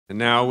And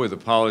now, with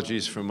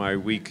apologies for my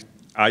weak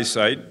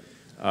eyesight,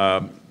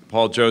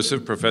 Paul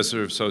Joseph,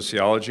 Professor of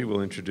Sociology,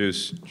 will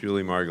introduce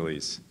Julie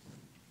Margolies.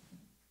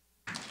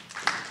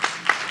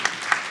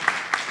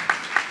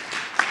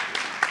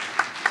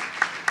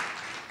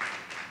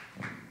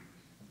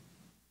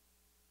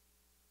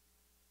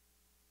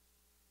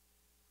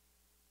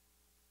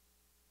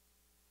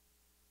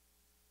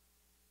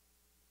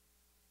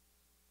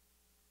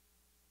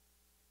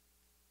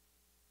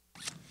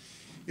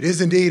 It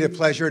is indeed a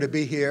pleasure to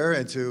be here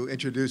and to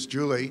introduce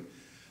Julie.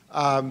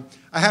 I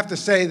have to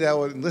say that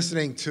when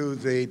listening to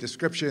the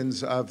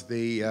descriptions of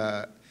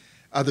the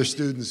other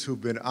students who've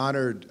been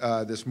honored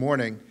this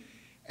morning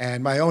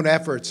and my own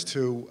efforts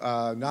to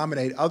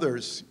nominate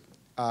others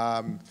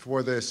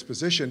for this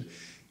position,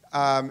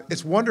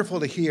 it's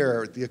wonderful to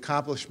hear the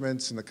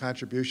accomplishments and the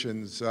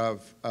contributions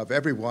of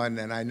everyone.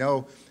 And I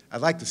know I'd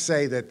like to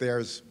say that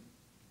there's,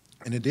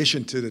 in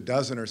addition to the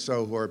dozen or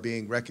so who are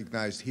being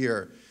recognized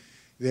here,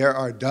 there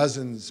are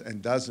dozens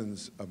and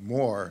dozens of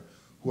more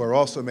who are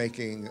also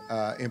making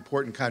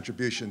important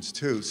contributions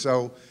too.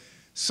 So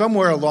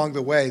somewhere along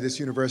the way, this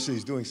university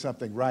is doing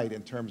something right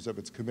in terms of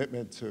its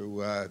commitment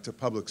to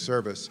public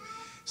service.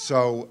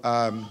 So,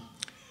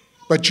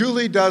 but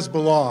Julie does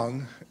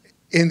belong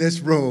in this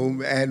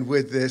room and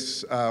with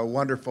this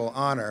wonderful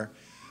honor.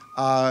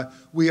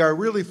 We are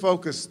really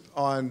focused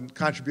on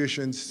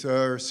contributions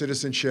to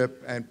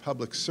citizenship and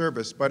public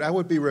service, but I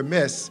would be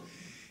remiss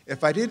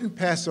if I didn't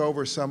pass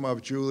over some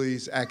of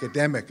Julie's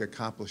academic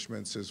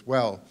accomplishments as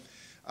well.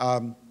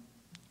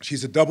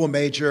 She's a double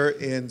major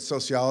in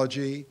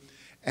sociology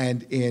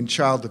and in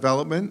child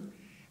development,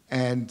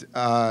 and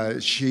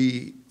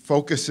she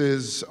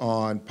focuses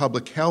on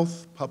public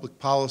health, public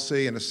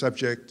policy, and a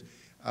subject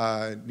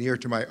near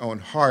to my own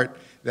heart,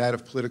 that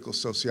of political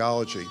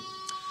sociology.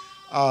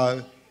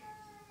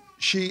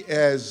 She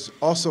has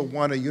also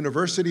won a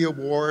university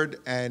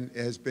award and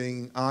is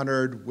being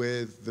honored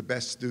with the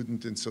Best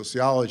Student in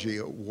Sociology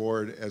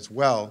award as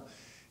well.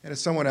 And as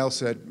someone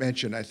else had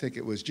mentioned, I think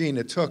it was Jean,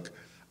 it took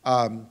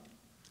the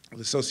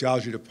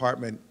sociology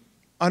department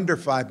under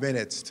 5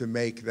 minutes to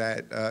make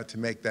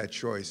that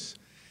choice.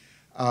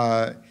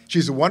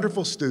 She's a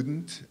wonderful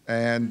student,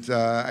 and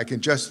I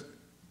can just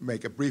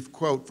make a brief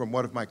quote from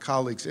one of my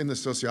colleagues in the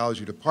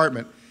sociology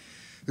department,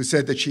 who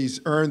said that she's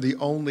earned the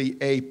only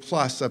A+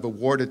 I've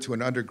awarded to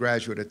an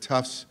undergraduate at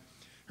Tufts.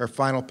 Her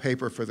final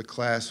paper for the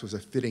class was a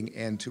fitting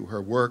end to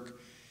her work.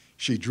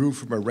 She drew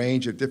from a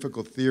range of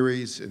difficult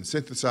theories and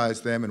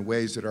synthesized them in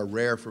ways that are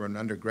rare for an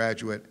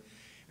undergraduate,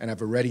 and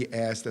I've already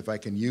asked if I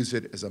can use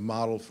it as a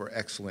model for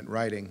excellent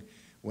writing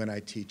when I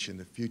teach in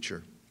the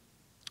future.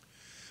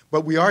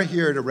 But we are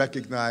here to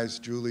recognize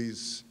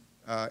Julie's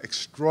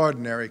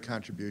extraordinary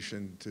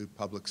contribution to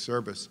public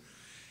service,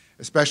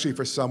 especially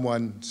for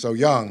someone so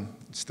young,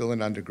 still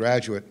an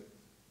undergraduate.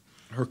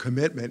 Her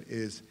commitment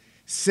is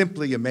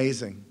simply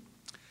amazing.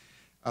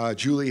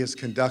 Julie has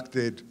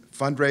conducted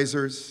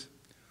fundraisers,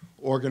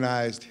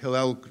 organized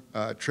Hillel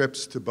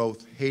trips to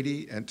both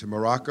Haiti and to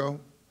Morocco.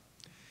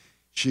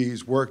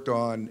 She's worked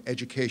on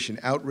education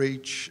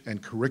outreach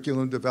and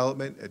curriculum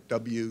development at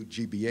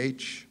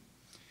WGBH.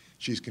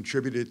 She's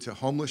contributed to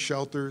homeless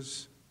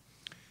shelters.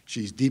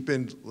 She's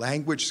deepened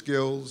language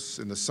skills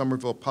in the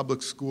Somerville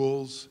Public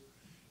Schools.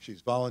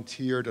 She's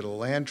volunteered at a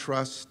land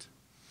trust.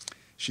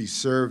 She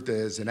served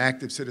as an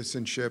active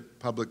citizenship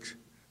public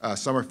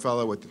summer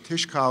fellow at the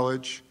Tisch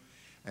College,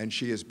 and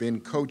she has been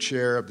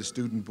co-chair of the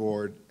student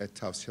board at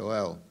Tufts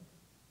Hillel.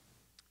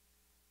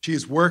 She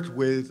has worked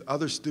with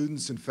other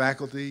students and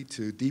faculty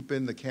to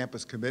deepen the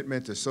campus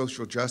commitment to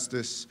social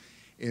justice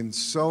in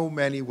so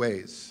many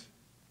ways.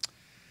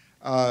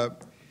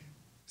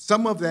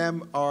 Some of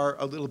them are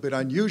a little bit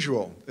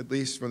unusual, at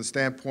least from the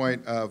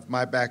standpoint of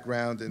my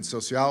background in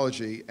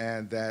sociology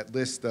and that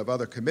list of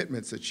other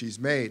commitments that she's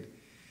made.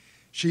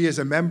 She is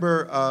a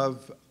member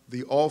of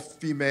the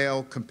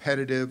all-female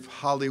competitive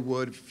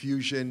Hollywood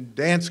fusion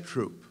dance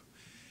troupe.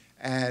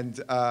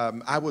 And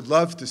I would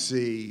love to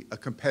see a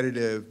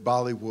competitive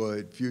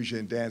Bollywood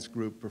fusion dance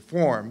group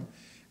perform.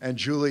 And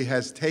Julie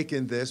has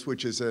taken this,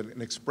 which is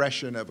an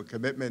expression of a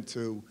commitment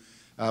to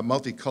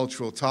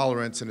multicultural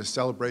tolerance and a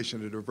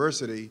celebration of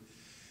diversity,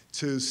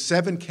 to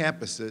 7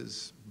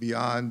 campuses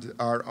beyond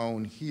our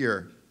own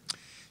here.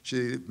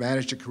 She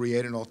managed to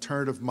create an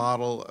alternative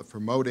model of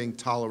promoting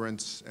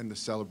tolerance and the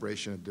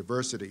celebration of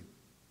diversity.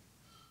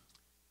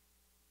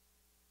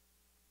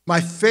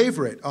 My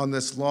favorite on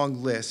this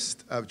long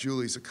list of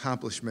Julie's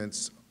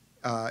accomplishments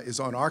is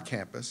on our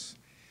campus,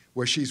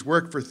 where she's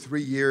worked for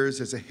 3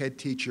 years as a head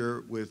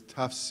teacher with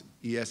Tufts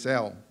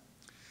ESL,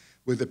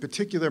 with a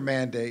particular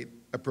mandate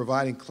of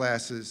providing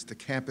classes to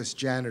campus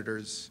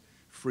janitors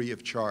free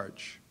of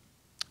charge.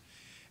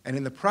 And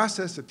in the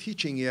process of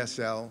teaching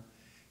ESL,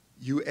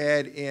 you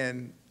add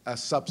in a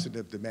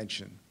substantive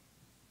dimension,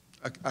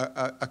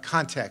 a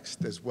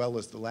context as well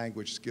as the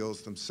language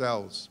skills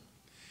themselves.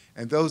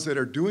 And those that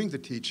are doing the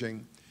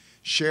teaching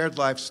shared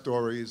life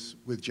stories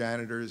with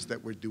janitors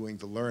that were doing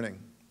the learning.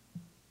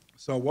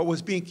 So what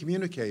was being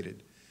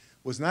communicated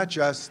was not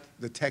just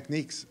the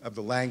techniques of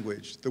the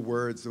language, the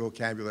words, the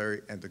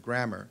vocabulary, and the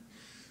grammar,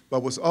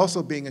 but was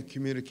also being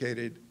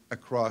communicated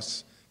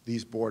across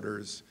these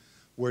borders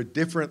were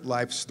different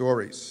life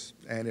stories.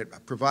 And it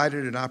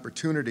provided an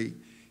opportunity,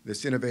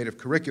 this innovative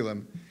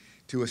curriculum,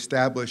 to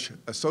establish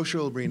a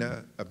social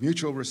arena of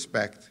mutual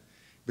respect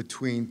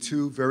between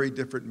two very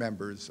different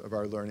members of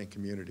our learning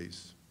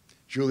communities.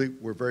 Julie,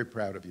 we're very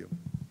proud of you.